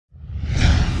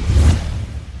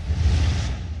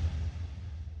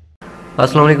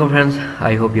Assalamualaikum friends,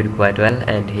 I hope you're quite well,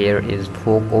 and here is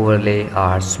fog overlay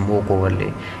or smoke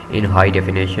overlay in high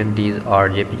definition. These are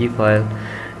JPG file.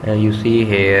 You see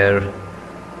here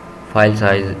file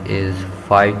size is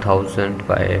 5000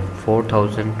 by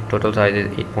 4000, total size is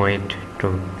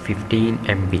 8.15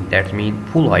 MB, that means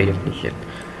full high definition.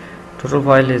 Total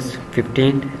file is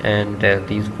 15, and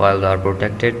these files are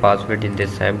protected. Password in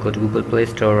this app, go to Google Play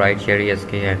Store, write Sheri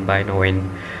SK and buy now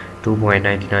in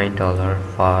 $2.99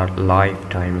 for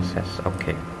lifetime access.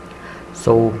 Okay,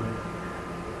 so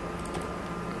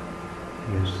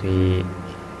you see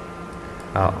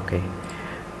okay,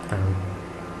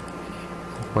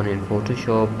 open in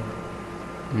Photoshop.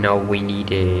 Now we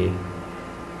need a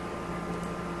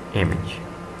image.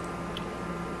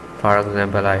 For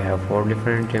example, I have 4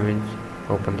 different images.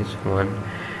 Open this one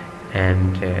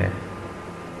and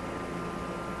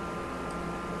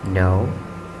now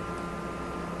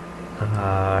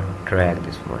drag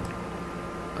this one.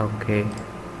 Okay,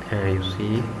 and you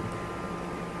see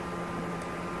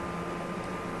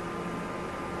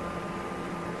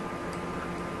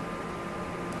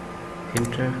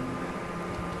enter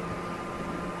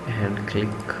and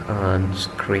click on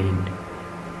screen.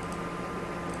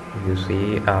 You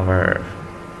see our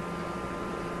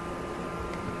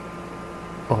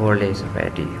overlay is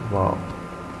ready. Wow.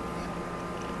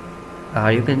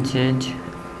 You can change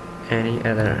any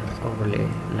other overlay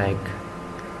like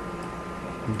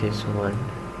this one.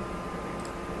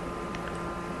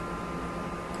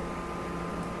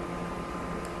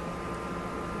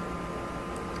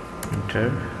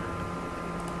 Enter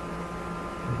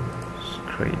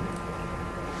screen.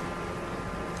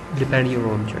 Depend your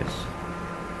own choice.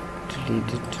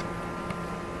 Delete it.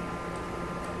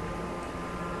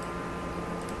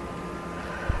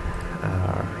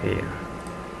 Here.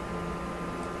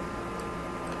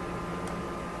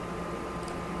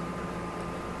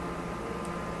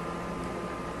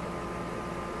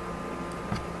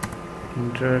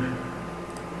 Enter.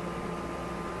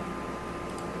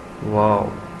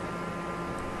 Wow.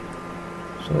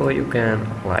 So you can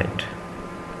apply it.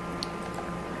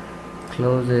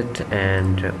 Close it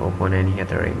and open any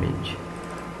other image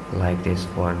like this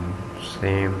one.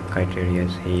 Same criteria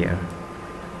as here.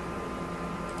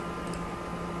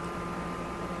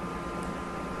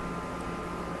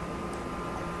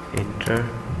 Enter.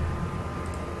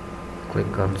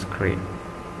 Click on screen.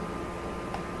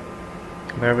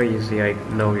 Very easy. I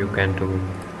know you can do,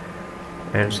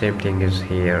 and same thing is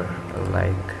here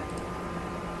like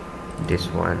this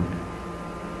one,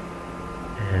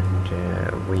 and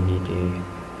we need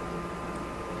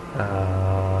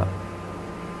a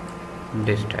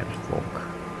this type of fork.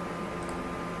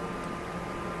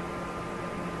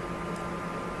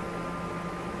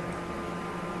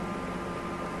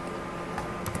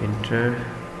 Enter.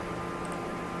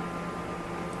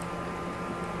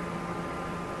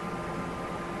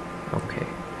 Okay,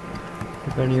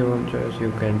 depend your own choice,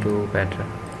 you can do better.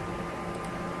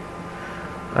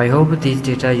 I hope these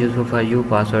data are useful for you.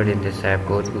 Password in this app,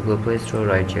 go to Google Play Store,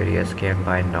 write Sheri SK and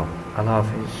buy now. Allah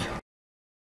Hafiz.